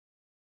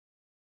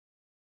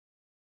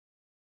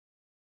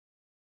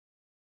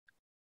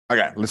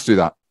Okay, let's do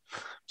that.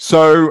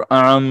 So,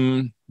 let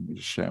me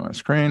just share my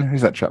screen.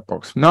 Who's that chat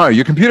box? No,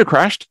 your computer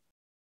crashed.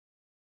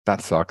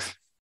 That sucks.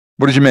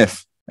 What did you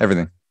miss?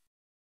 Everything.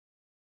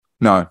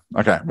 No.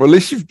 Okay. Well, at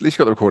least you've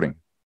got the recording.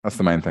 That's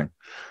the main thing.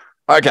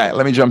 Okay,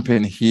 let me jump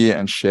in here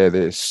and share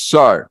this.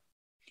 So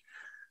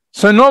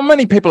not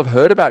many people have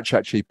heard about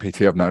Chat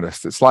GPT, I've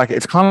noticed. It's like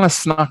it's kind of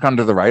snuck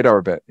under the radar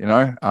a bit, you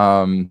know.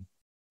 I'm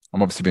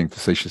obviously being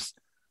facetious.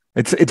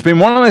 It's been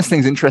one of those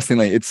things.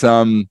 Interestingly, it's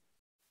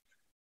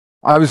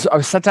I was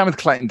sat down with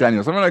Clayton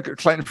Daniels. I don't know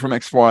Clayton from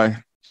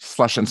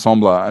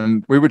XY/Ensemble,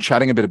 and we were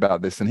chatting a bit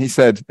about this. And he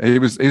said he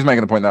was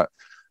making the point that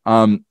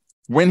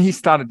when he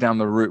started down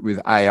the route with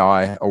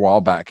AI a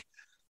while back,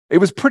 it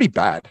was pretty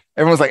bad.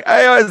 Everyone was like,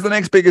 AI is the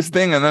next biggest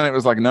thing, and then it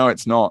was like, no,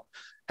 it's not.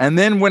 And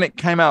then when it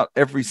came out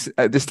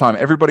this time,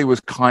 everybody was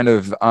kind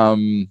of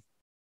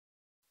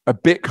a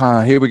bit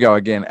kind of here we go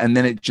again, and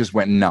then it just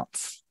went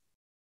nuts.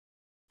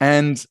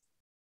 And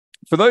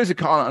for those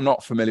who are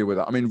not familiar with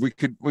it, I mean, we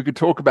could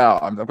talk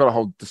about. I've got a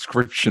whole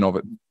description of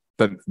it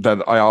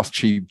that I asked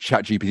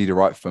Chat GPT to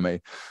write for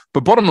me.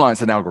 But bottom line,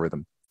 it's an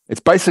algorithm. It's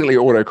basically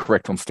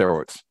autocorrect on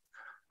steroids,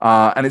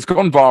 and it's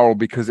gone viral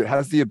because it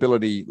has the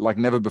ability, like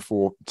never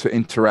before, to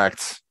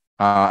interact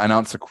and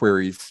answer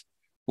queries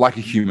like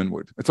a human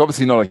would. It's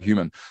obviously not a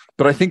human,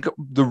 but I think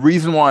the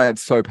reason why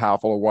it's so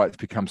powerful or why it's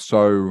become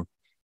so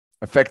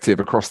effective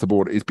across the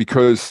board is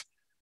because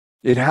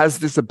it has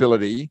this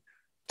ability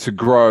to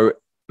grow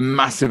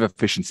massive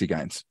efficiency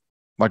gains,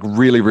 like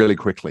really, really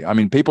quickly. I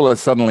mean, people are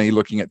suddenly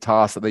looking at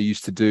tasks that they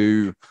used to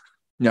do,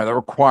 that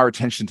require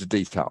attention to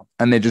detail,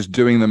 and they're just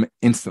doing them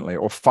instantly,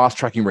 or fast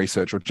tracking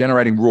research, or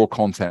generating raw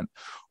content,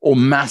 or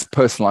mass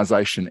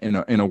personalization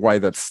in a way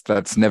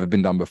that's never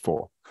been done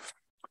before.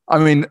 I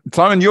mean,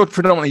 Simon, you're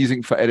predominantly using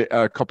it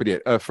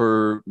for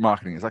for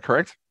marketing. Is that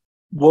correct?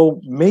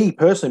 Well, me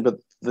personally, but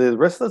the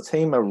rest of the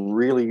team are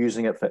really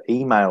using it for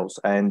emails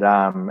and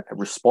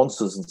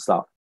responses and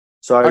stuff.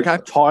 So okay.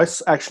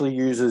 Tice actually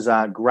uses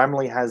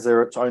Grammarly has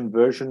its own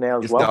version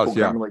now as well called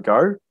Grammarly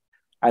Go,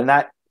 and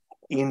that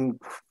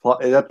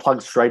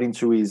plugs straight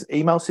into his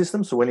email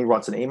system. So when he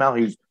writes an email,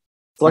 he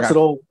selects it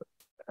all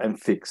and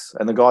fix.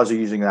 And the guys are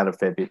using that a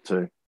fair bit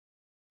too.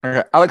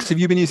 Okay, Alex, have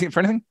you been using it for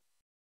anything?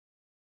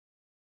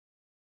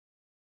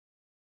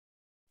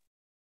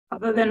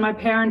 Other than my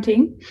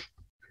parenting.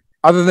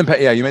 Other than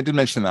you did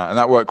mention that, and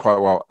that worked quite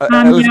well. I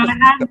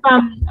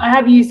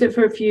have used it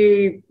for a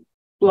few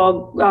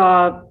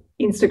blog,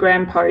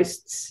 Instagram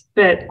posts,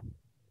 but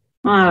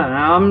I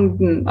don't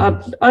know.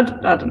 I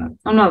don't know.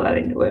 I'm not that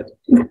into it.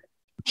 Do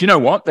you know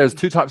what? There's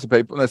two types of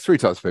people. There's three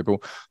types of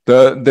people.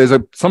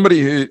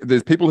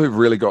 There's people who've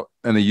really got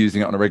and are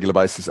using it on a regular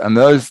basis, and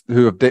those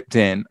who have dipped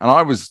in. And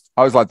I was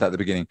like that at the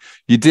beginning.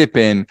 You dip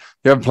in,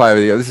 you have a play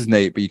with it. This is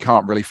neat, but you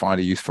can't really find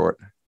a use for it.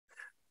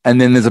 And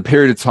then there's a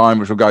period of time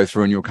which will go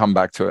through, and you'll come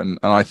back to it. And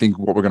I think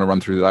what we're going to run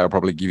through today will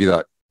probably give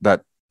you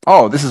that.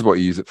 Oh, this is what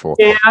you use it for.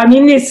 Yeah, I'm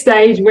in this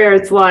stage where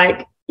it's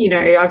like,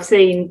 I've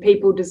seen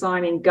people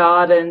designing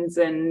gardens,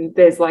 and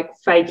there's like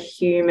fake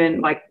human,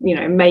 like,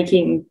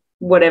 making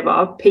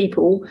whatever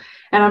people.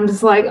 And I'm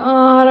just like,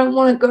 I don't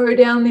want to go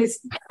down this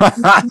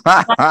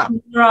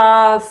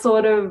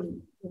sort of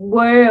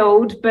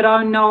world, but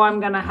I know I'm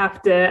going to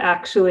have to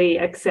actually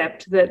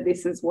accept that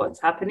this is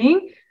what's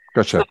happening.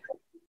 Gotcha. So,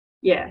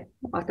 yeah,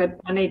 like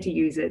I need to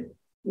use it.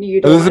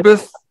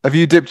 Elizabeth, have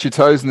you dipped your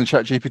toes in the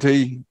Chat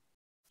GPT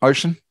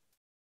ocean?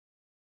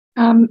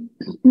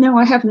 No,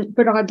 I haven't,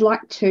 but I'd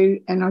like to,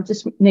 and I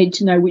just need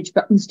to know which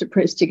buttons to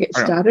press to get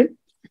started.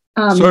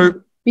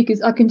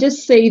 Because I can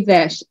just see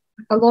that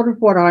a lot of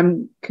what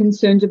I'm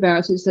concerned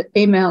about is that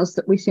emails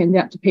that we send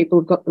out to people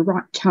have got the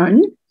right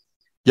tone,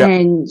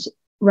 and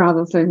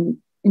rather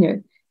than,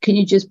 can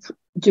you just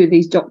do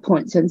these dot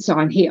points and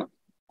sign here?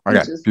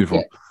 Okay,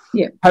 beautiful.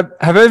 Yeah. Have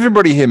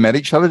everybody here met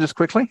each other just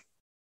quickly?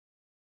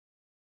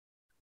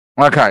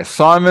 Okay,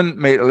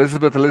 Simon meet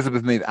Elizabeth,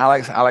 Elizabeth meet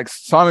Alex.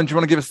 Simon, do you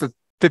want to give us the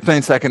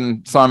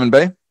 15-second Simon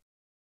B?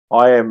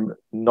 I am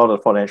not a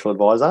financial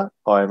advisor.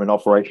 I am an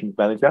operations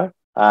manager.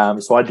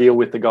 So I deal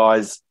with the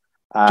guys,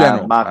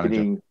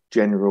 marketing,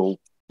 general.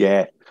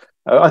 Yeah.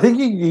 I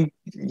think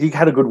you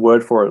had a good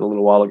word for it a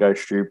little while ago,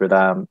 Stu, but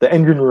the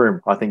engine room,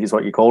 I think is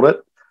what you called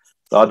it.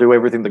 So I do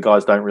everything the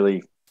guys don't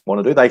really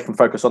want to do. They can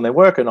focus on their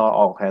work, and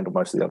I'll handle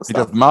most of the other stuff.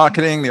 He does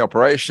marketing, the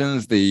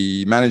operations,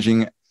 the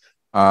managing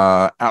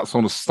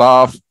outsourced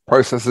staff,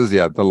 processes,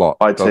 the lot.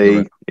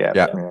 IT,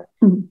 yeah.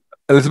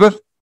 Elizabeth?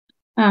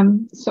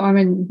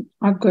 Simon,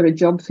 I've got a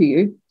job for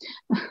you.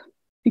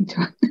 Big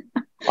time.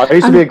 I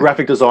used to be a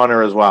graphic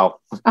designer as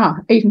well.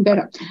 Even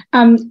better.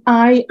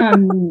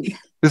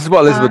 This is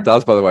what Elizabeth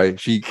does, by the way.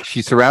 She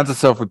surrounds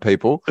herself with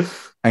people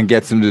and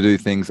gets them to do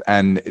things,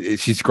 and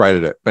she's great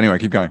at it. But anyway,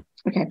 keep going.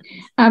 Okay.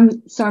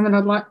 Simon,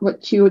 I'd like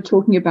what you were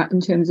talking about in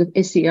terms of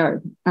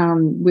SEO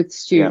with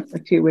Stu a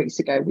few weeks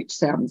ago, which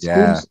sounds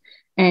good.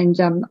 And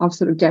I've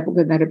sort of dabbled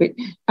in that a bit.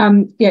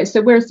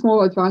 So we're a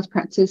small advice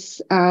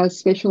practice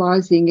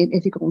specialising in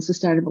ethical and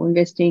sustainable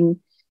investing.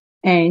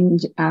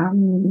 And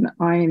I'm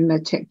a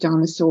tech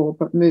dinosaur,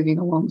 but moving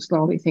along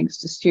slowly thanks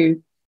to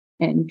Stu.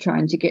 and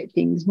trying to get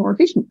things more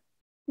efficient.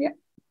 Yeah.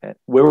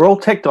 We're all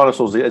tech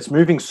dinosaurs. It's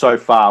moving so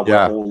far.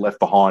 We're all left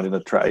behind in the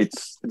trade.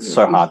 It's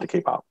so hard to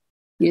keep up.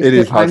 Yes, it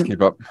is hard to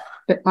keep up.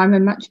 But I'm a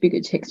much bigger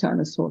tech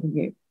dinosaur than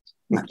you.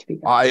 Much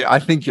bigger. I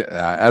think,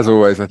 as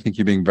always, I think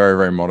you're being very,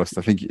 very modest.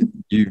 I think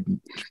you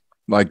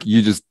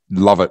just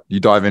love it. You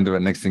dive into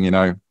it. Next thing you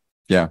know,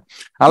 yeah.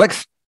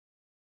 Alex?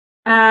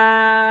 What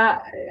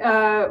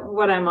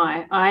am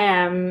I? I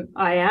am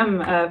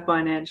a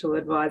financial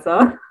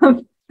advisor.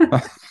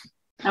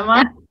 Am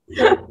I?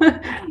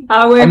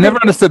 I've never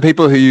understood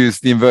people who use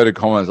the inverted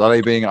commas. Are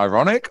they being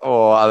ironic,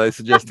 or are they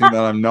suggesting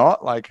that I'm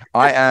not? Like,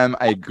 I am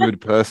a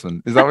good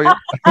person. Is that what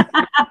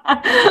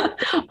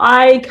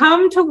I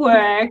come to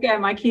work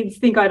and my kids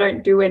think I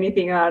don't do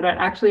anything. I don't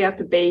actually have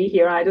to be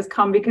here. I just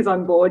come because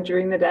I'm bored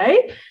during the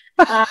day.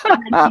 And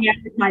hang out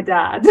with my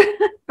dad,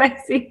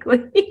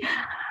 basically.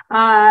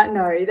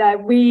 No,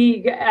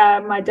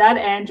 that my dad,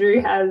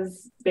 Andrew,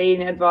 has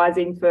been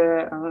advising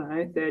for, I don't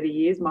know, 30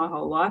 years, my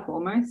whole life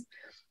almost.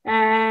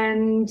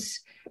 And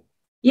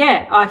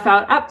yeah, I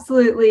felt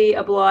absolutely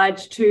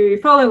obliged to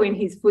follow in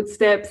his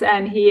footsteps,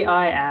 and here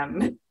I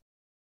am.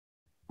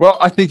 Well,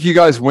 I think you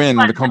guys win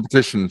the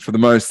competition for the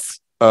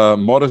most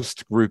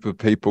modest group of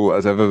people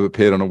as I've ever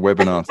appeared on a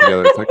webinar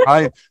together. It's like,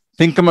 I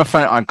think I'm a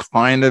fan. I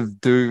kind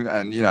of do.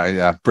 And,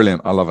 yeah,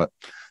 brilliant. I love it.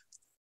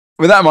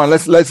 With that in mind,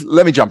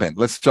 let me jump in.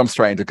 Let's jump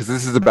straight into, because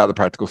this is about the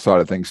practical side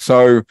of things.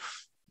 So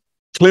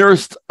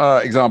clearest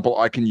example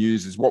I can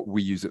use is what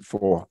we use it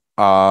for.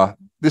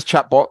 This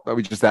chatbot that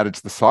we just added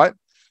to the site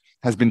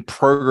has been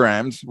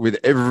programmed with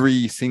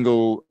every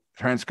single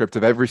transcript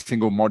of every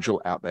single module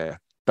out there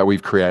that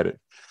we've created.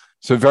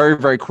 So very,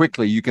 very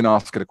quickly, you can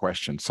ask it a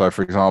question. So,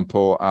 for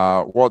example,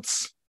 what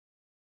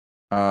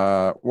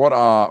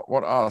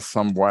are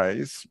some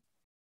ways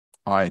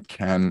I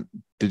can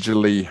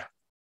digitally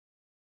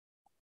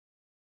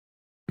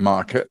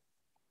market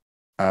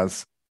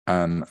as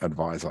an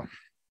advisor?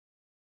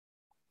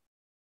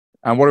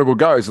 And what it will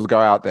go is it'll go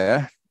out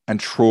there and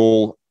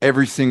trawl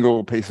every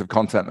single piece of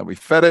content that we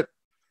fed it,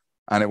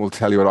 and it will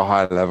tell you at a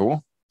high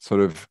level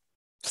sort of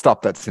stuff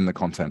that's in the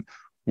content.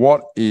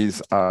 What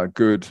is a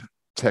good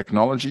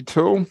technology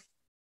tool?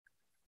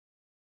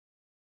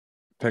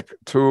 Tech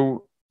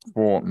tool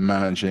for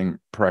managing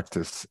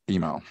practice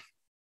email.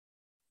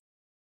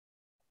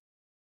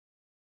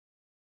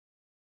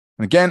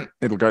 And again,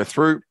 it'll go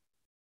through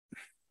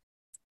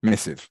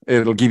Missive.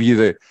 It'll give you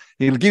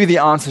the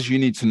answers you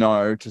need to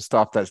know to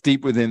stuff that's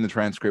deep within the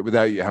transcript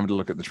without you having to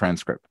look at the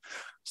transcript.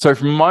 So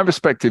from my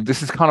perspective,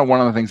 this is kind of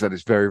one of the things that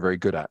it's very, very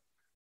good at.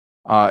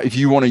 If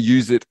you want to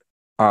use it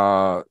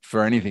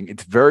for anything,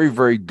 it's very,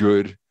 very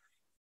good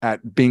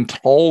at being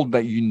told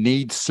that you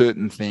need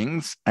certain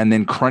things and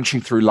then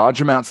crunching through large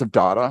amounts of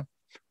data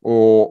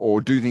or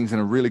do things in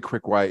a really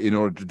quick way in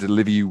order to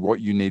deliver you what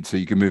you need so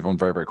you can move on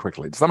very, very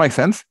quickly. Does that make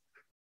sense?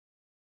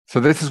 So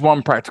this is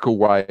one practical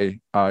way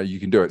you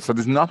can do it. So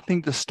there's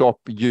nothing to stop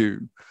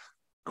you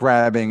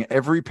grabbing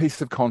every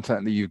piece of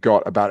content that you've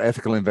got about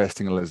ethical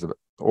investing, Elizabeth,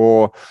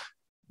 or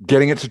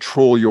getting it to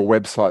trawl your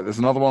website. There's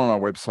another one on our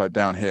website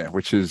down here,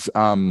 which is,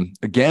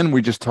 again,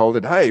 we just told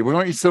it, hey, we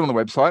want you to sit on the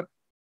website.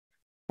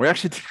 We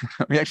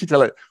actually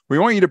tell it, we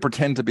want you to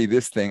pretend to be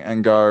this thing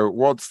and go,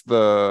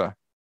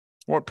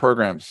 what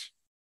programs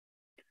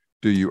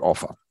do you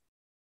offer?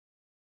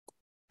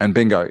 And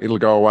bingo, it'll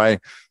go away,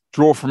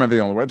 draw from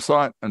everything on the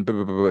website, and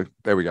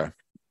there we go.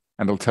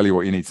 And it'll tell you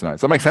what you need to know.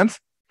 Does that make sense?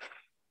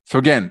 So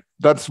again,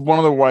 that's one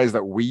of the ways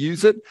that we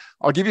use it.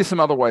 I'll give you some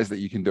other ways that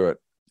you can do it.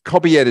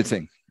 Copy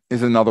editing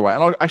is another way.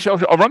 And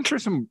I'll run through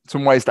some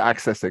ways to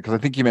access it, because I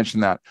think you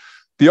mentioned that.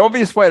 The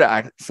obvious way to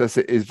access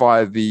it is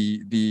via the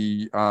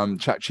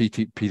Chat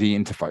GPT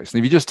interface. And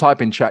if you just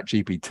type in Chat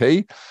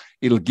GPT,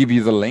 it'll give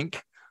you the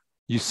link.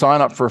 You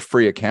sign up for a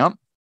free account,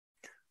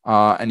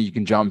 and you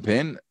can jump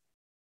in.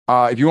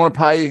 If you want to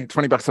pay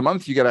 $20 a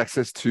month, you get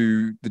access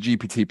to the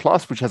GPT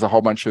Plus, which has a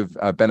whole bunch of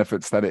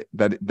benefits that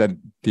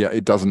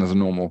it doesn't as a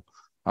normal,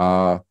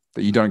 that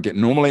you don't get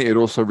normally. It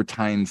also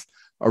retains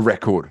a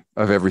record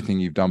of everything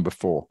you've done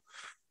before.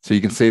 So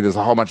you can see there's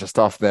a whole bunch of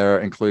stuff there,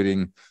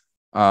 including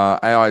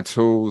AI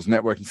tools,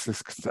 networking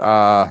systems.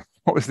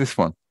 What was this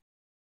one?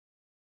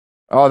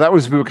 Oh, that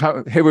was, we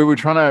were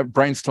trying to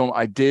brainstorm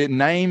idea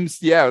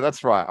names. Yeah,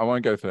 that's right. I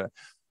won't go for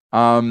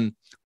that.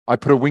 I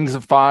put a Wings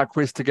of Fire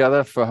quiz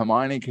together for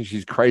Hermione because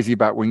she's crazy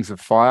about Wings of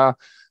Fire.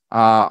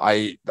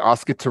 I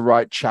asked it to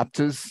write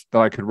chapters that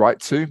I could write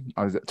to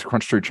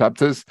crunch through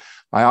chapters.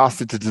 I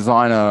asked it to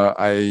design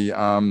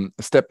a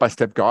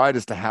step-by-step guide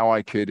as to how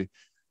I could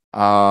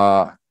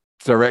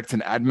direct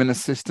an admin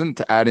assistant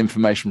to add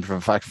information from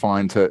fact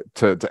find to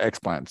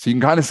Xplan. So you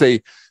can kind of see,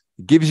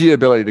 it gives you the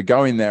ability to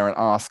go in there and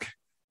ask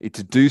it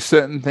to do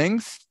certain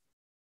things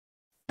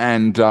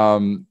and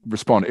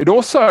respond. It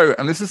also,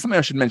 and this is something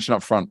I should mention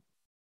up front,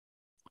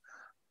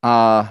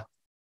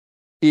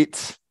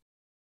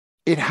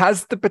 it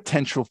has the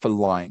potential for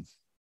lying.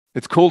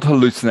 It's called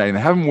hallucinating.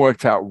 They haven't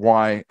worked out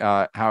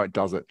how it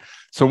does it.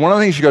 So one of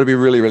the things you got to be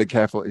really, really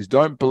careful is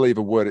don't believe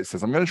a word it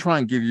says. I'm going to try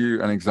and give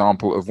you an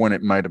example of when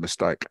it made a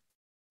mistake.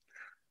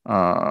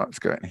 Let's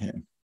go in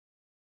here.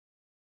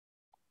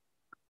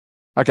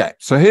 Okay,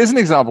 so here's an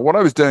example. What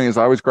I was doing is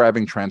I was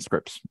grabbing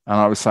transcripts and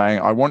I was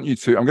saying, I'm going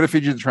to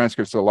feed you the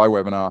transcripts of a live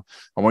webinar.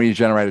 I want you to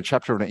generate a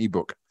chapter of an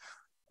ebook.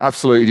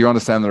 Absolutely. Do you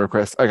understand the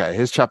request? Okay,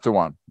 here's chapter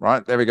 1,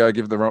 right? There we go.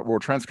 Give the raw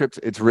transcript.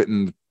 It's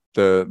written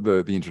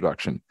the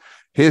introduction.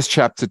 Here's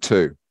chapter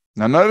 2.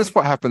 Now notice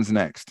what happens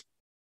next.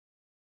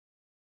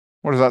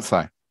 What does that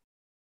say?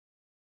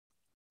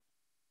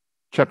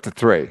 Chapter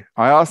 3.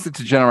 I asked it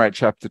to generate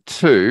chapter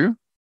 2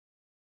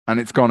 and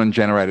it's gone and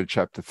generated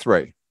chapter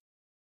 3.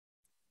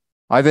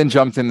 I then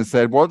jumped in and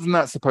said, wasn't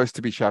that supposed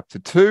to be chapter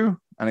 2?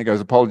 And it goes,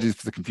 apologies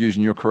for the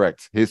confusion. You're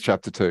correct. Here's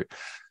chapter 2.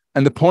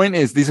 And the point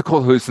is, these are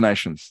called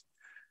hallucinations.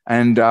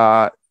 And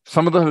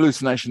some of the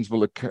hallucinations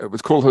will occur. It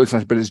was called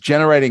hallucination, but it's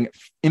generating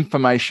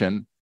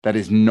information that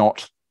is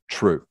not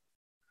true.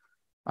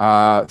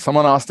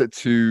 Someone asked it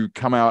to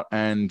come out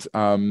and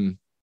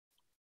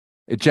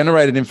it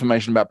generated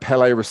information about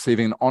Pele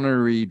receiving an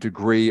honorary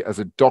degree as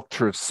a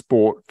doctor of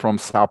sport from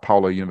Sao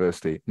Paulo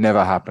University.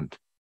 Never happened.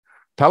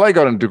 Pele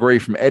got a degree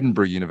from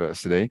Edinburgh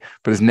University,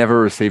 but has never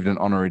received an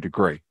honorary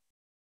degree.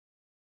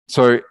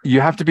 So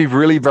you have to be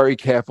really very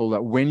careful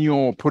that when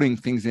you're putting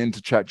things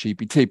into Chat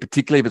GPT,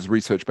 particularly if it's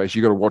research-based,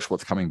 you've got to watch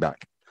what's coming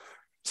back.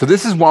 So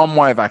this is one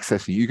way of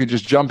accessing. You could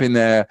just jump in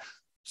there,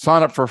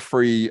 sign up for a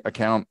free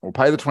account or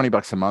pay the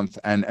 $20 a month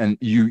and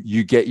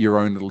you get your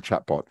own little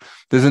chatbot.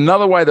 There's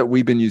another way that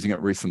we've been using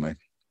it recently.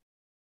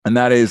 And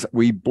that is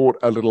we bought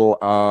a little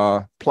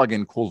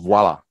plugin called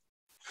Voila.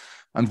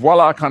 And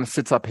Voila kind of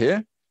sits up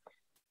here.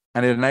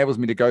 And it enables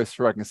me to go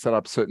through. I can set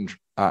up certain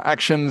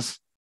actions.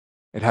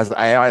 It has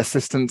AI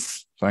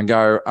assistance. So I can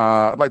go,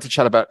 I'd like to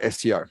chat about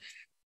SEO.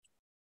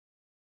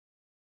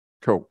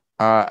 Cool.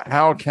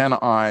 How can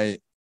I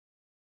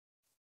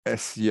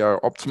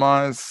SEO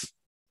optimize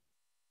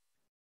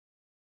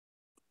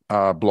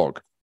blog?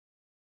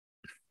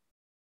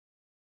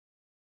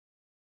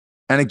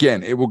 And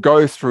again, it will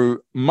go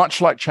through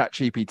much like Chat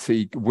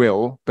GPT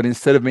will, but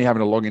instead of me having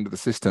to log into the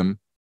system,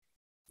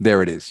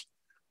 there it is.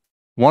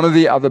 One of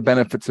the other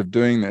benefits of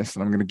doing this,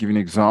 and I'm going to give you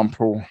an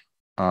example.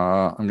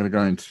 I'm going to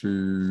go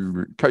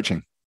into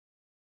coaching.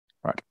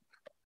 Right.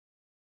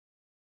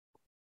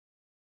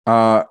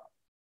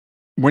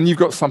 When you've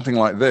got something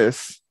like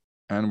this,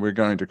 and we're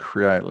going to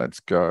create, let's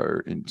go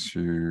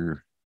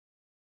into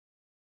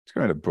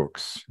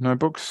books. No,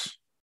 books.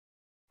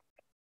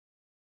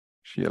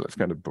 Yeah, let's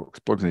go to books,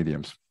 blogs and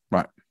idioms.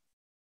 Right.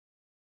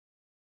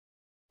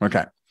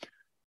 Okay.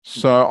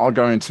 So I'll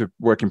go into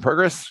work in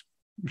progress,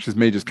 which is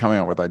me just coming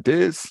up with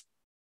ideas.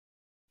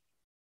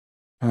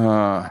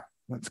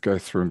 Let's go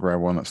through and grab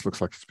one that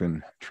looks like it's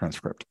been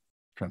transcribed.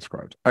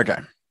 Okay.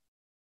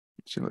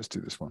 So let's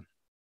do this one.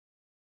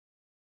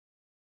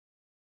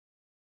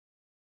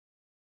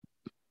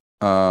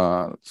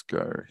 Let's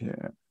go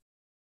here.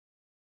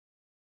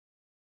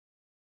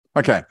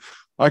 Okay.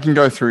 I can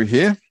go through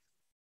here.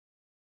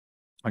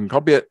 I can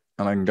copy it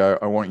and I can go,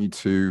 I want you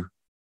to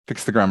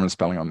fix the grammar and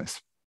spelling on this.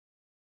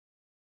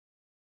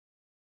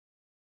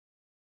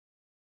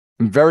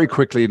 And very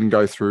quickly, you can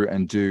go through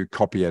and do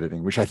copy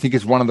editing, which I think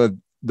is one of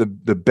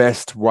the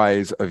best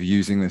ways of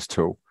using this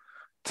tool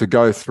to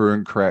go through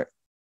and create.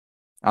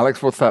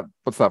 Alex, what's that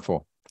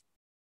for?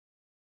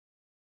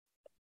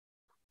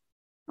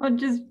 Or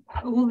just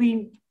all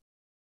the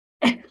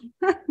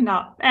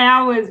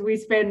hours we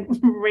spent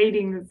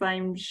reading the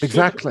same shit.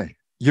 Exactly.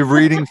 You're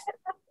reading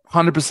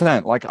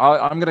 100%. Like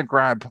I'm going to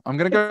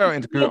go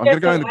into Google. I'm going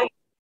to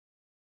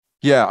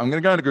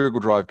go into Google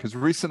Drive because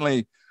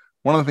recently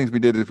one of the things we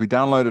did is we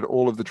downloaded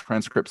all of the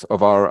transcripts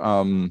of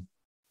our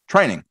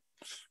training.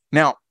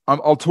 Now,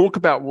 I'll talk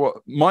about what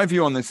my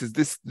view on this is.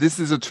 This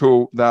is a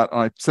tool that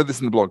I said this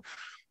in the blog.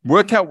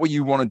 Work out what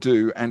you want to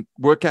do and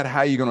work out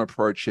how you're going to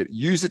approach it.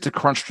 Use it to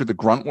crunch through the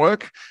grunt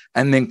work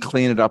and then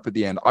clean it up at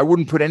the end. I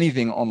wouldn't put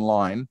anything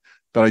online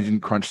that I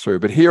didn't crunch through.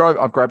 But here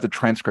I've grabbed the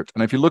transcript.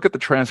 And if you look at the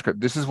transcript,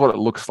 this is what it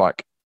looks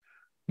like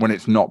when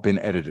it's not been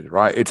edited,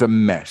 right? It's a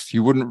mess.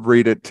 You wouldn't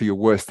read it to your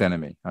worst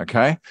enemy,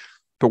 okay?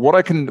 But what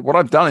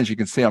I've done is you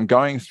can see I'm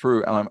going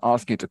through and I'm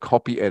asking it to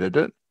copy edit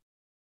it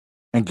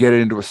and get it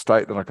into a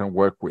state that I can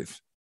work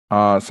with.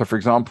 So for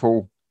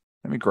example,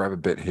 let me grab a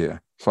bit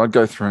here. So I'd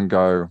go through and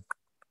go,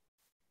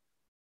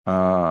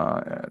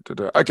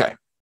 okay,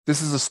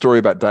 this is a story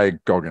about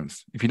Dave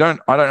Goggins. I don't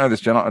know this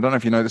gentleman. I don't know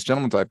if you know this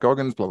gentleman, Dave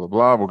Goggins, blah, blah,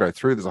 blah. We'll go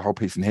through. There's a whole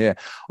piece in here.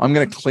 I'm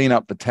going to clean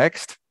up the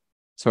text.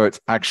 So it's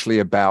actually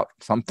about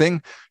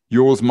something.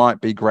 Yours might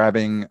be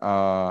grabbing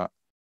a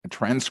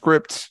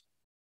transcript.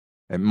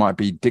 It might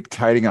be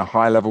dictating a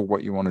high level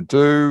what you want to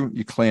do.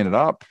 You clean it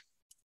up.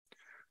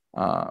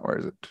 Where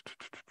is it?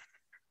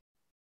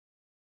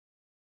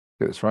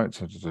 Get this right.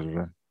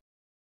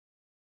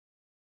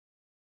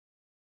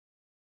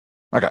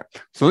 Okay,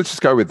 so let's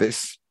just go with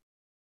this.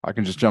 I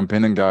can just jump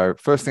in and go,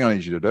 first thing I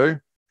need you to do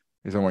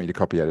is I want you to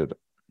copy edit it.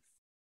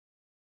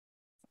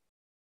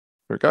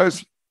 There it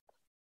goes.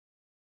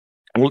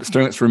 All it's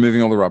doing, it's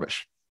removing all the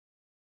rubbish.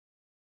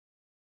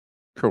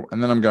 Cool,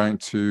 and then I'm going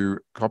to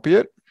copy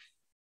it,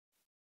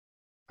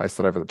 paste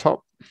it over the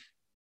top.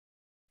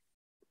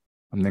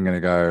 I'm then going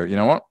to go, you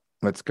know what?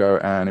 Let's go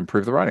and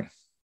improve the writing.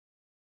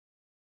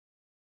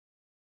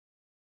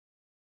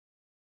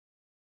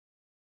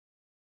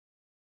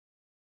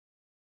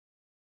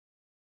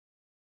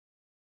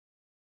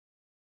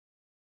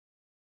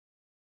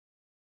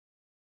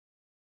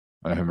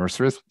 I know who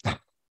Marissa is.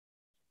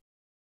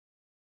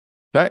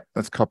 Okay,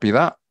 let's copy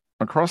that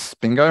across.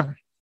 Bingo.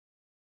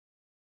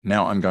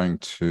 Now I'm going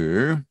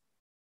to,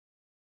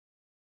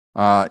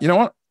 you know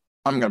what?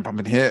 I'm going to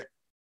pump in here.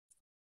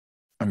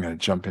 I'm going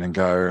to jump in and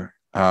go,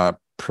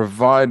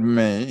 provide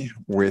me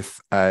with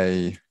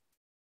a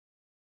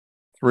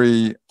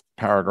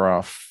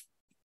 3-paragraph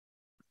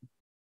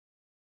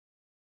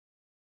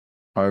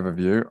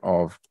overview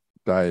of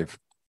Dave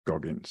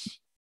Goggins.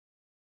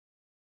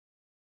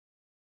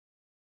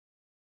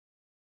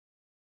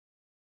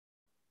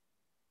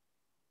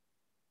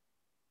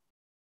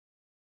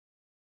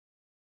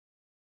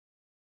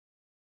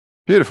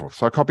 Beautiful.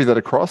 So I copy that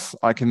across.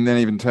 I can then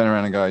even turn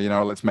around and go, you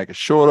know, let's make it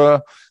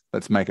shorter.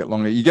 Let's make it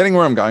longer. You're getting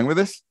where I'm going with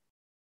this?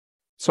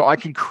 So I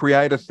can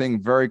create a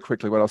thing very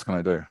quickly. What else can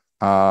I do?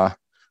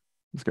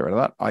 Let's get rid of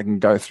that. I can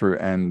go through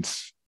and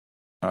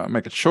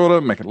make it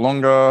shorter, make it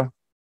longer,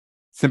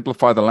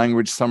 simplify the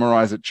language,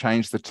 summarize it,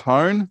 change the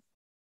tone.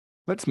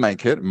 Let's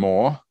make it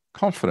more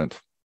confident.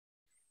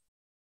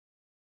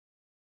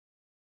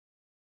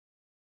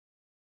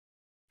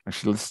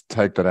 Actually, let's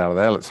take that out of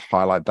there. Let's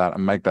highlight that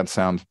and make that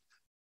sound.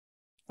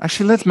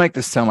 Actually, let's make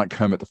this sound like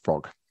Kermit the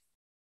Frog.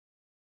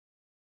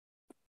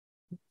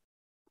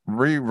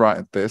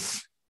 Rewrite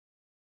this.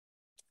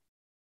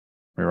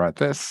 Rewrite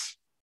this.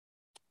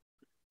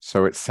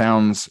 So it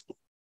sounds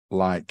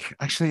like,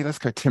 actually, let's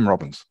go Tim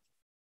Robbins.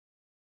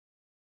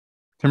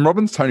 Tim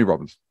Robbins, Tony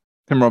Robbins.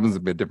 Tim Robbins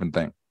would be a different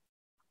thing.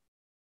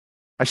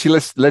 Actually,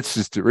 let's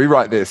just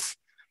rewrite this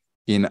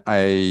in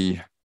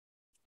a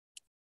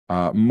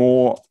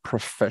more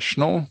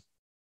professional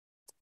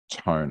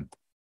tone.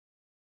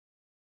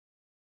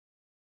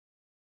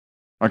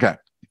 Okay,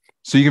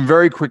 so you can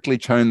very quickly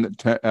change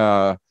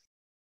the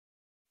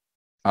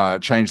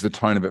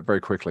tone of it very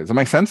quickly. Does that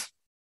make sense?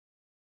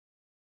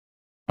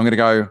 I'm going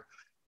to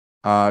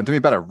go, do me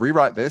better.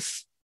 Rewrite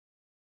this.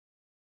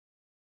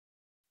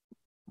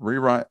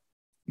 Rewrite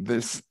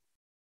this.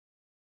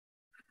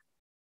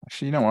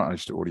 Actually, you know what? I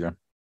just do audio. Can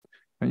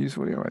I use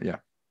audio? Yeah.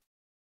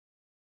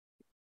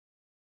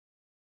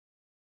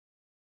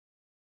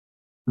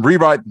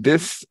 Rewrite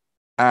this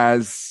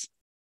as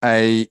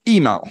an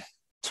email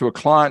to a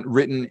client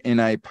written in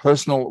a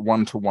personal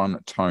one-to-one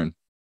tone.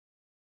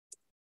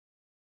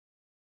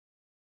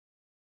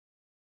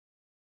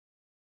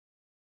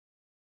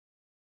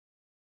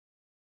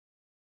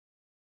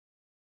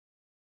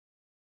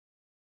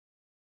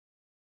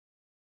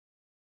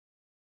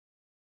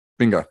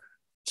 Bingo.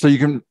 So you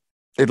can,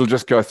 it'll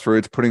just go through.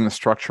 It's putting the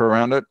structure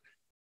around it.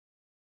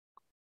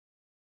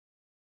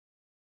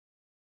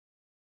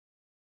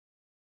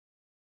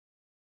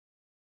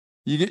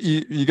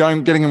 You're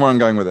getting where I'm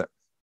going with it.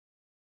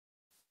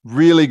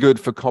 Really good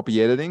for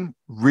copy editing,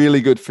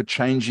 really good for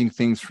changing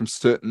things from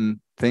certain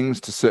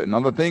things to certain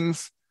other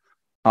things.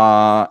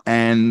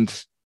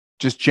 And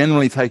just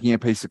generally taking a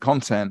piece of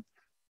content,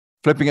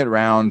 flipping it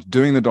around,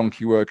 doing the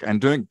donkey work,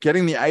 and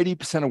getting the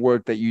 80% of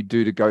work that you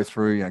do to go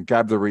through, you know,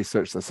 grab the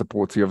research that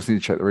supports you, obviously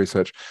check the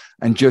research,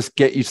 and just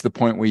get you to the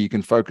point where you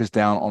can focus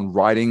down on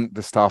writing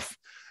the stuff,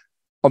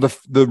 or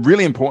the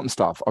really important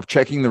stuff of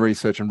checking the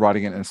research and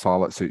writing it in a style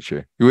that suits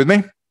you. You with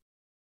me?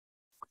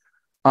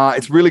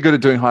 It's really good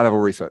at doing high-level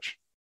research.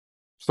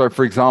 So,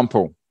 for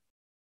example,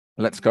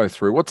 let's go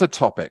through. What's a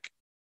topic?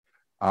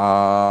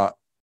 Identify.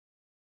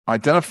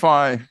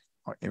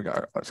 Oh, here we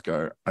go. Let's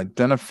go.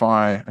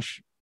 Identify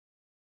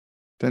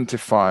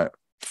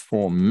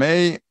for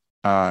me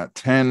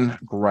 10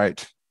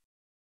 great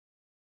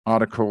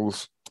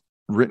articles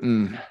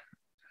written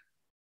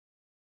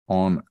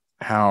on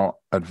how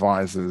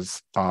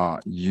advisors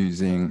are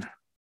using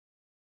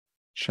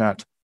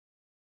Chat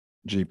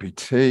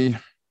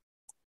GPT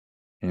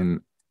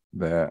in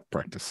their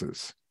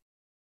practices.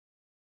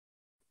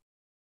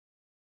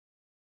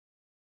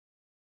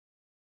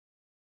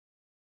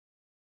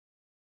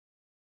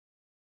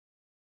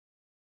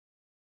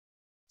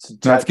 So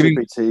Chat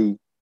GPT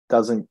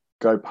doesn't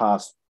go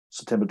past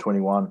September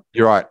 21.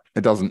 You're right.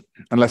 It doesn't.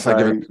 Unless I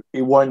give it.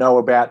 It won't know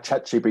about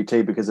Chat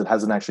GPT because it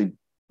hasn't actually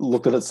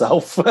looked at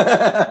itself.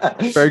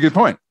 Very good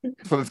point.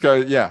 So let's go.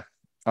 Yeah.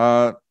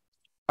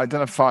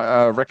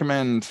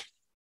 Recommend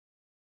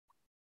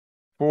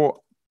 4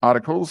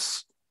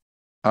 articles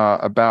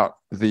about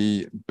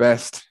the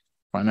best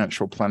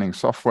financial planning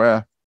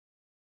software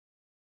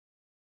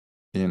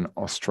in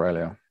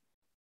Australia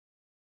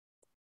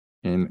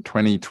in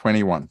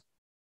 2021.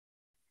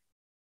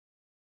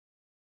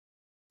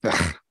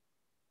 Let's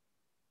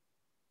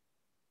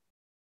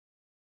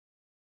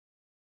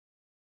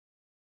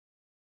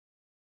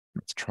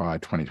try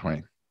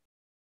 2020.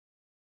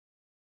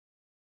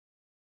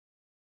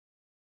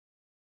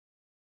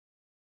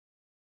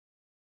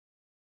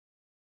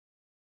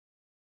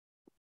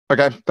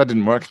 Okay, that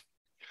didn't work.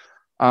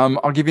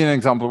 I'll give you an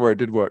example where it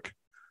did work.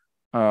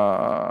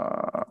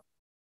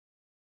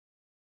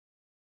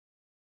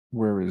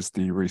 where is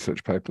the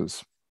research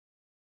papers?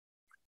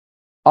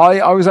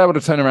 I was able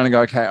to turn around and go,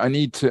 okay, I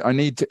need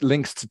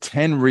links to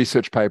 10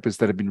 research papers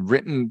that have been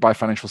written by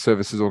financial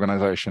services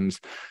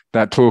organizations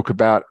that talk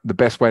about the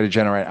best way to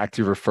generate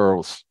active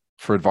referrals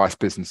for advice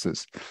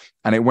businesses.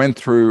 And it went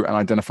through and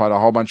identified a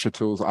whole bunch of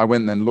tools. I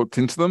went and then looked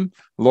into them.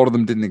 A lot of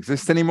them didn't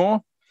exist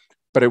anymore,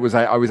 but I was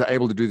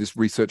able to do this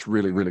research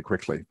really, really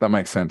quickly. That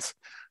makes sense.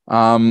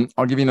 I'll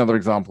give you another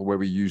example where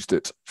we used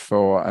it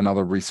for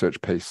another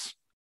research piece.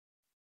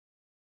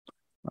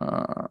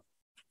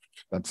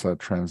 That's a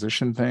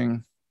transition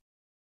thing.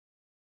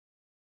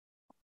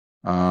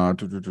 Caring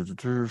for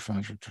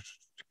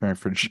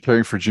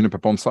juniper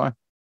bonsai.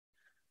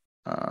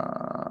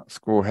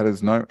 Score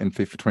headers, no. In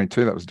FIFA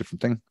 22, that was a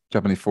different thing.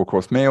 Japanese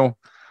 4-course meal.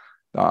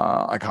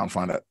 I can't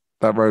find it.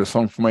 That wrote a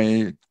song for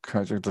me.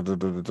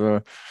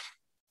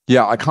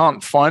 Yeah, I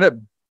can't find it,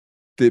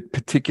 the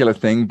particular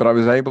thing, but I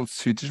was able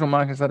to. Digital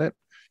marketing, is that it?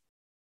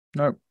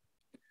 No.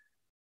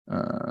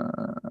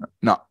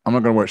 No, I'm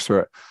not going to work through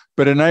it.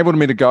 But it enabled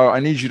me to go,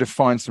 I need you to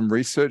find some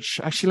research.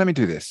 Actually, let me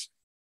do this.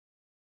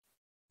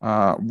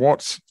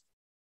 What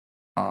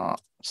are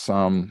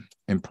some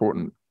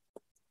important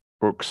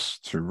books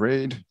to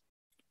read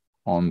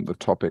on the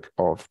topic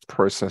of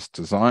process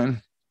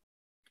design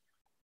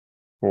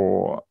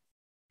for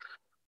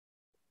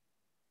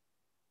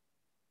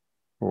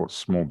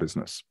small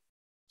business?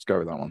 Let's go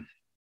with that one.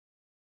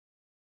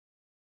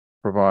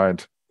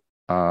 Provide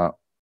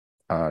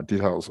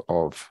details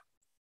of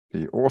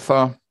the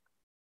author,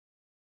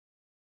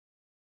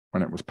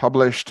 when it was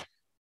published,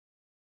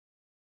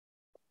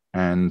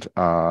 and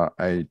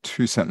a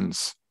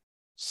 2-sentence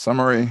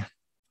summary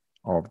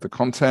of the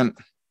content.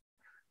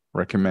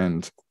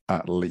 Recommend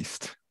at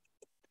least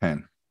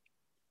 10.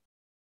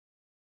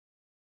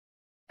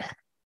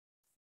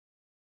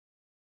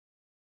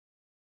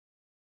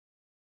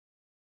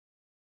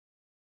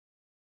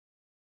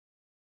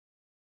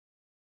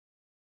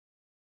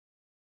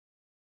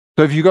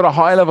 So if you've got a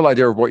high-level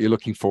idea of what you're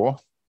looking for,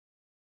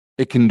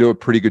 it can do a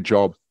pretty good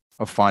job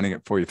of finding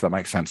it for you, if that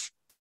makes sense.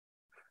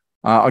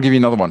 I'll give you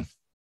another one.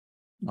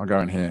 I'll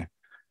go in here.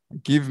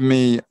 Give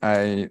me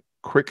a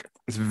quick,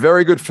 it's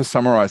very good for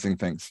summarizing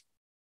things.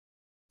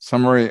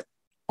 Summary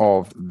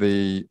of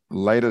the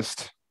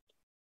latest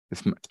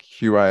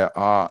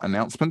QAR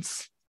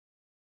announcements.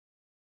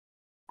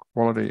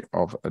 Quality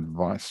of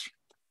advice.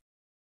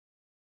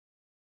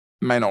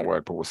 May not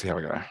work, but we'll see how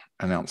we go.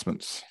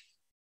 Announcements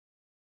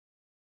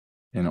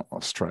in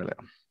Australia.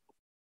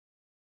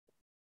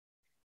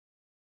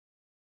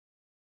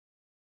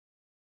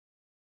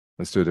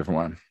 Let's do a different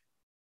one.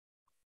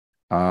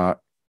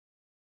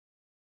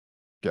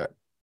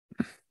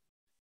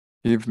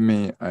 Give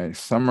me a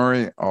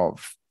summary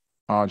of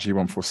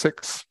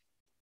RG146.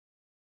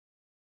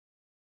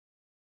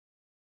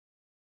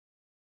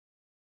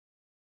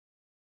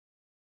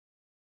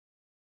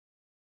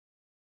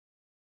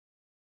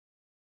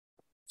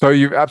 So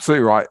you're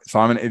absolutely right,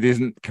 Simon. It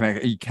isn't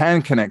connected. You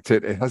can connect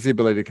it. It has the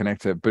ability to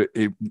connect it, but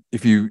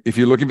if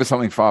you're looking for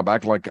something far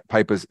back, like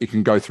papers, it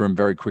can go through and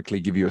very quickly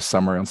give you a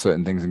summary on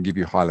certain things and give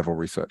you high-level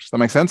research. Does that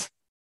make sense?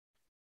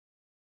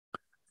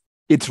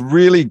 It's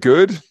really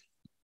good. Do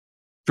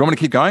you want me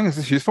to keep going? Is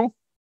this useful?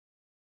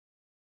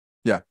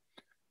 Yeah.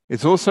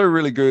 It's also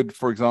really good,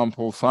 for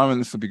example, Simon,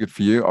 this will be good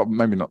for you, or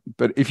maybe not,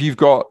 but if you've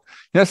got,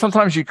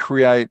 sometimes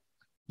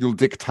you'll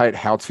dictate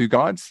how-to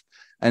guides,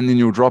 and then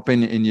you'll drop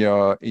in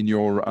your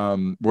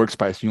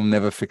workspace and you'll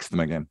never fix them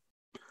again.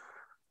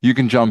 You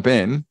can jump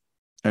in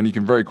and you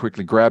can very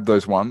quickly grab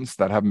those ones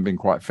that haven't been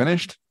quite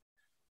finished.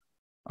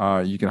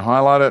 You can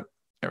highlight it.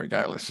 There we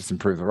go. Let's just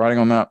improve the writing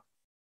on that.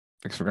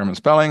 Fix for grammar and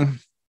spelling.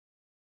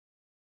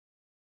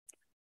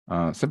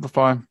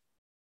 Simplify.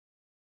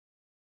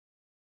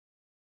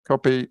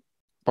 Copy,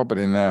 pop it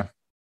in there,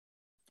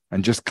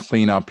 and just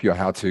clean up your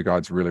how-to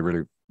guides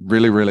really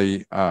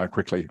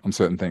quickly on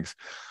certain things.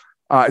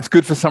 It's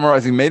good for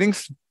summarizing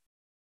meetings.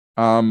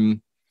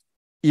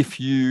 If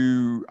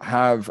you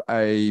have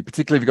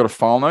particularly if you've got a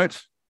file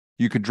note,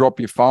 you could drop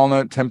your file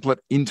note template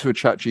into a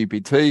Chat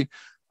GPT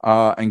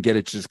and get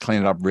it to just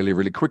clean it up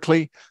really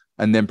quickly,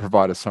 and then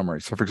provide a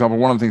summary. So for example,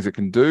 one of the things it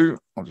can do,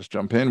 I'll just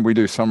jump in, we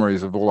do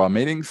summaries of all our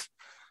meetings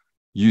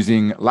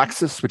using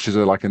Laxis, which is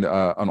like an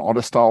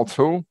Otter style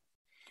tool.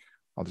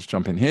 I'll just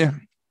jump in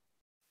here.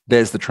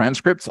 There's the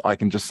transcripts. I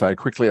can just say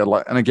quickly,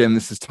 and again,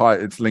 this is tight.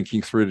 It's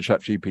linking through to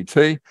Chat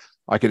GPT.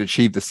 I could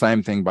achieve the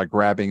same thing by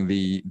grabbing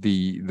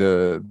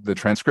the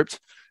transcript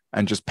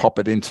and just pop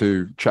it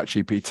into Chat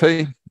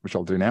GPT, which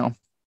I'll do now.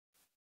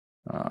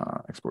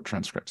 Export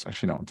transcripts.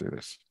 Actually, no, I'll do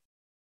this.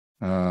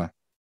 Export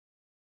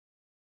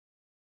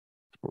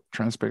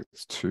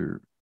transcripts to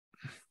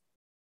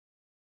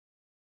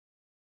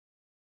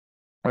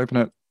open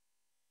it.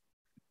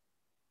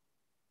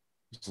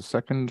 Just a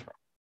second.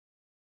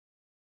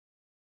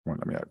 Won't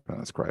let me open.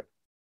 That's great.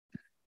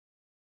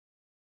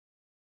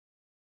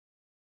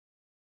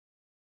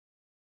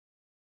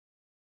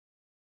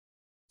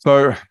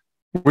 So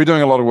we're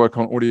doing a lot of work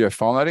on audio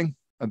file noting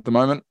at the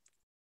moment.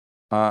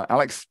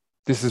 Alex,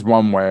 this is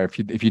one where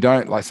if you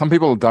don't like, some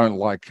people don't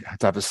like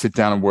to have to sit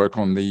down and work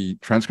on the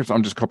transcripts.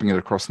 I'm just copying it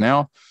across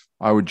now.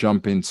 I would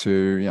jump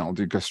into, I'll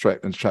go straight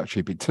into Chat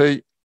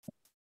GPT,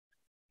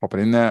 pop it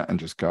in there and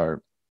just go,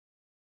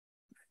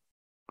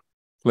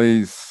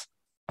 please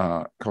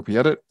copy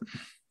edit.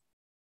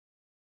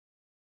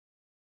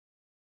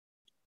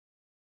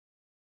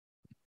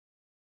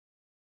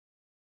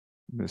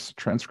 This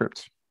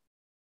transcript.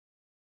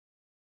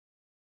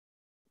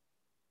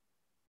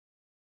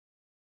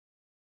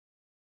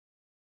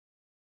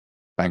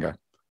 Bango.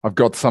 I've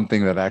got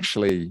something that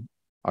actually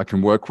I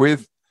can work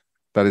with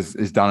that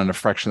is done in a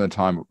fraction of the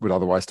time it would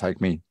otherwise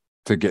take me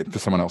to get for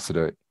someone else to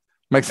do it.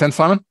 Make sense,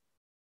 Simon?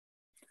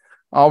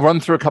 I'll run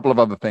through a couple of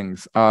other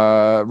things.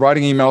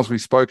 Writing emails we've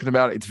spoken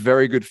about. It's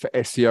very good for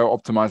SEO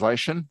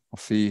optimization. I'll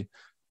see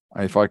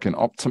if I can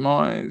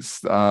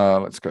optimize.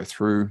 Let's go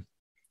through.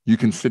 You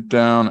can sit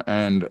down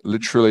and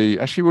literally,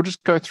 actually, we'll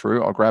just go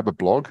through. I'll grab a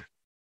blog.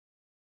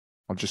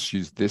 I'll just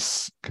use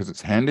this because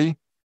it's handy.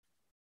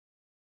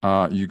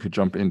 You could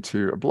jump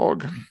into a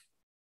blog.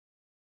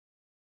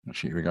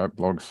 Actually, here we go,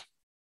 blogs.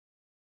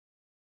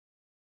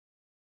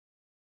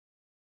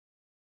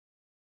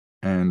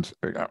 And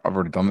I've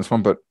already done this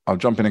one, but I'll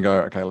jump in and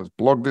go, okay, let's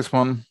blog this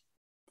one,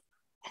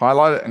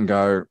 highlight it and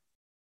go,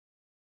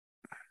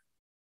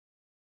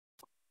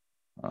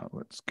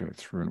 let's go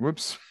through and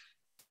whoops,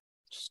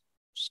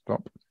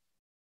 stop.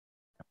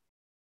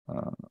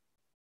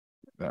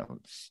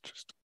 Let's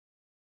just,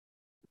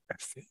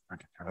 okay,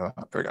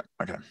 there we go,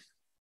 okay.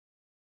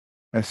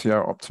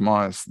 SEO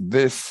optimize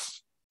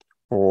this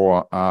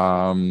for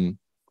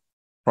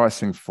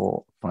pricing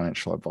for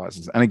financial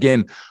advisors. And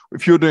again,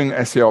 if you're doing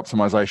SEO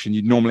optimization,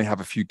 you'd normally have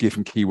a few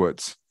different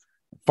keywords,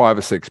 5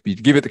 or 6, but you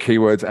give it the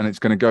keywords and it's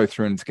going to go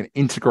through and it's going to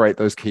integrate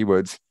those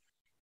keywords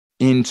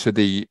into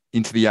the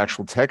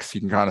actual text. You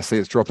can kind of see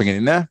it's dropping it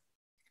in there.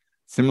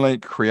 Similarly,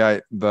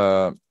 create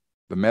the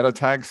meta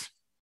tags,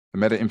 the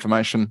meta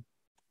information.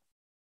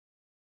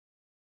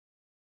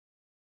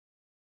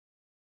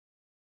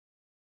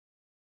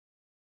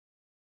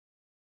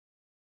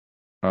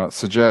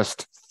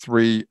 Suggest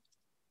 3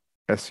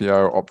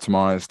 SEO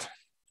optimized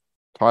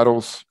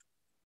titles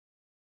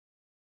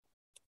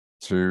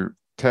to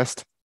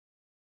test.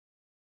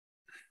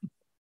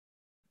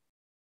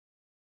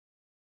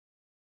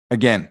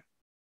 Again,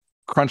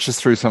 crunches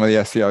through some of the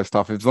SEO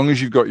stuff as long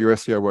as you've got your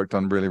SEO work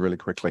done really, really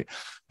quickly.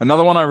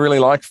 Another one I really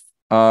like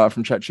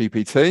from Chat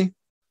GPT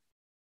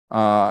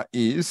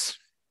is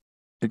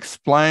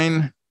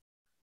explain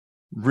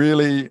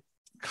really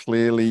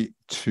clearly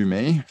to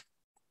me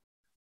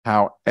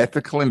how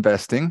ethical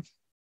investing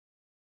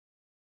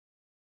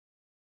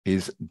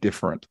is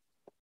different.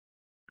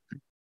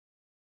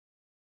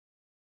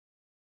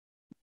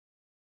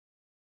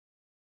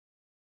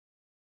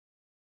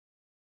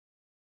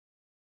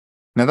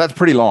 Now that's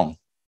pretty long,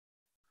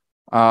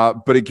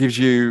 but it gives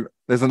you,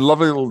 there's a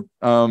lovely little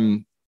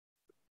command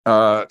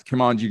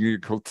you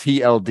can call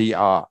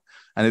TLDR,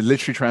 and it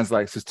literally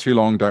translates as too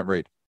long, don't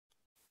read.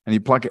 And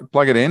you plug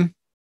it in,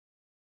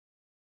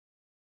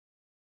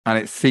 and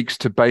it seeks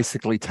to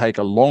basically take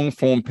a long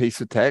form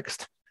piece of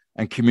text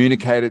and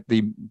communicate it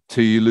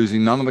to you,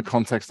 losing none of the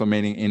context or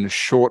meaning in as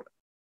short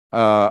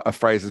a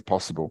phrase as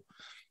possible.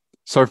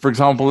 So, for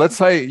example, let's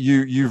say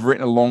you've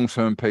written a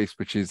long-term piece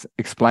which is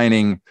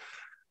explaining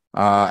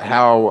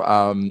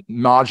how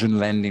margin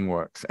lending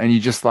works, and you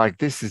just like,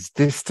 this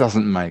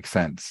doesn't make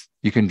sense.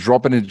 You can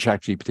drop it into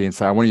ChatGPT and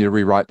say, I want you to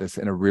rewrite this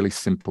in a really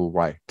simple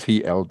way.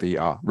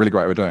 TLDR, really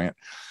great way of doing it.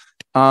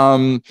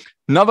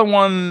 Another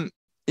one,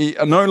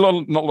 I know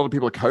not a lot of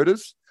people are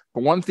coders,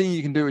 but one thing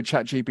you can do with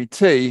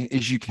ChatGPT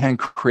is you can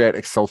create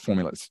Excel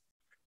formulas.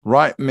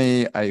 Write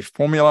me a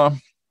formula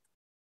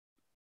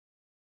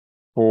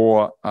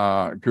for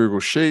Google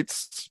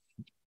Sheets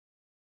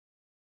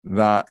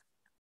that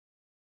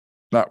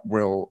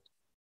will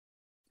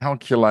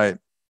calculate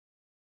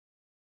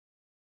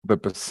the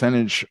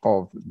percentage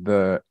of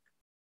the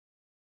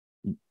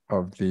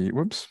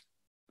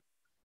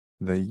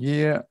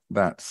year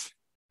that's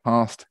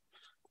passed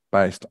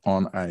based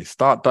on a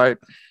start date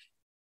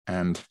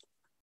and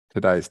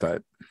today's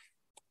date.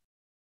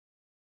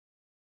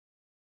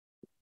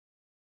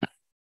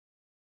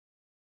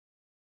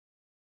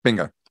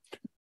 Bingo.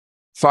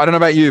 So I don't know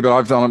about you, but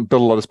I've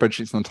built a lot of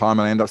spreadsheets on time,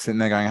 and I end up sitting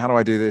there going, how do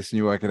I do this? And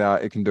you work it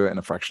out. It can do it in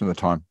a fraction of the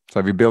time. So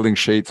if you're building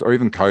sheets or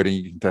even coding,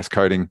 you can test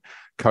code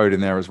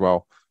in there as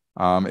well.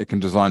 It can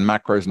design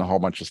macros and a whole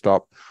bunch of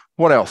stuff.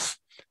 What else?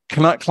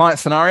 Client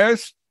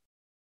scenarios.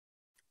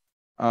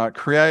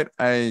 Create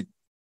a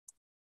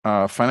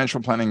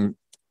financial planning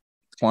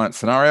client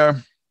scenario.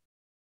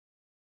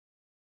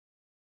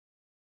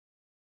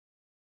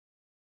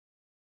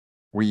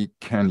 We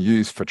can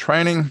use for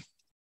training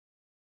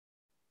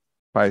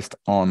based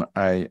on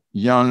a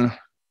young,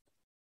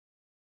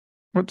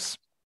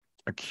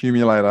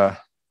 accumulator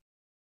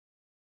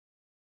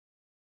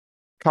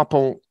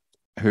couple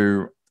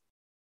who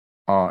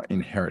are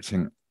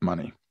inheriting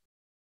money.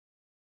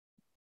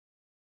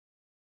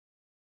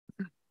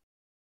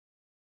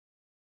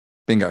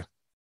 Bingo.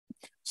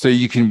 So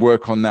you can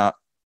work on that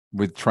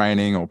with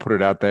training or put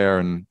it out there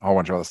and a whole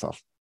bunch of other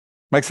stuff.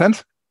 Make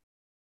sense?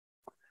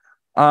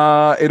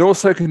 It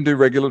also can do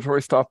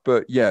regulatory stuff,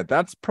 but yeah,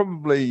 that's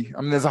probably,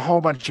 I mean, there's a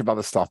whole bunch of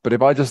other stuff, but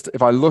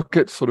if I look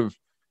at sort of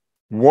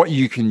what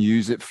you can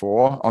use it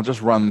for, I'll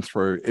just run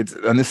through it.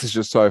 And this is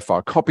just so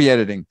far: copy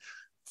editing,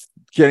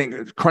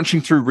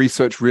 crunching through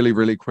research really,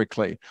 really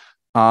quickly,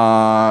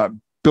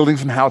 building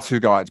some how-to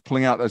guides,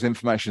 pulling out those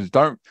informations.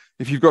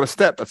 If you've got a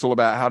step that's all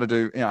about how to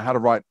do, how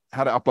to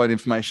upload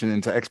information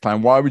into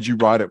Xplan, why would you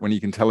write it when you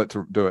can tell it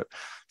to do it?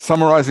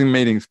 Summarizing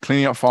meetings,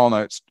 cleaning up file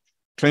notes,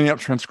 cleaning up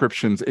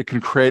transcriptions. It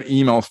can create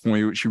emails for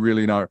you, which you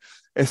really know.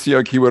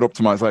 SEO keyword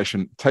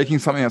optimization, taking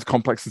something that's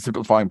complex and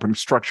simplifying, putting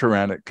structure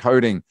around it,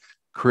 coding,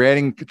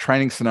 creating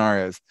training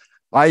scenarios.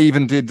 I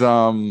even did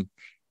an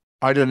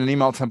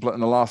email template in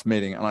the last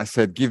meeting, and I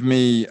said, give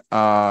me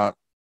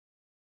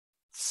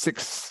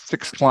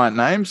six client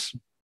names,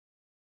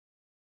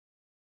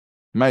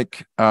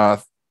 make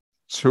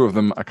 2 of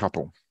them a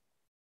couple,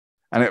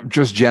 and it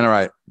just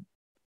generate,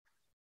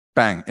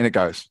 bang, in it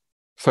goes.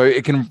 So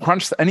it can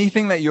crunch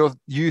anything that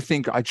you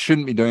think, I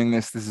shouldn't be doing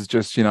this. This is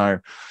just,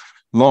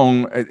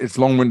 it's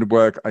long-winded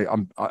work.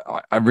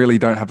 I really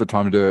don't have the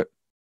time to do it.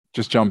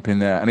 Just jump in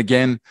there. And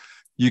again,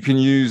 you can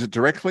use it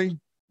directly.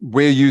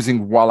 We're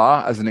using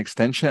Voila as an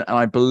extension. And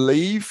I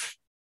believe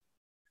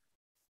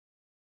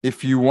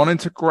if you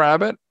wanted to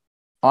grab it,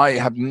 I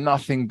have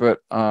nothing but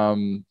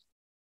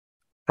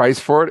praise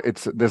for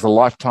it. There's a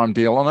lifetime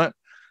deal on it.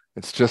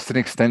 It's just an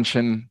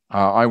extension.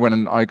 I went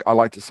and I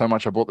liked it so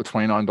much, I bought the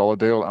 $29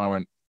 deal, and I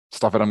went,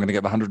 stuff it, I'm going to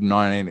get the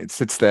 $119. It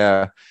sits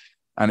there,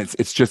 and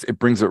it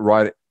brings it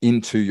right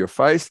into your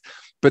face.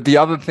 But the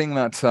other thing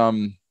that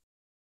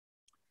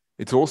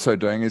it's also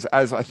doing is,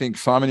 as I think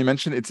Simon, you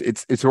mentioned,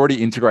 it's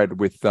already integrated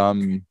with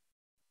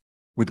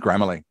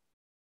Grammarly.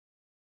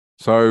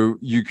 So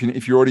you can,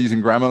 if you're already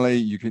using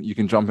Grammarly, you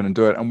can jump in and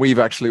do it. And we've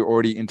actually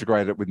already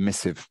integrated it with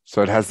Missive,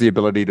 so it has the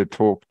ability to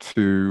talk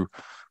to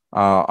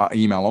our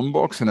email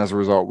inbox, and as a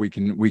result, we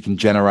can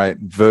generate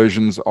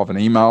versions of an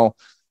email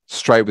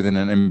straight within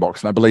an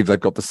inbox. And I believe they've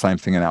got the same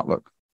thing in Outlook.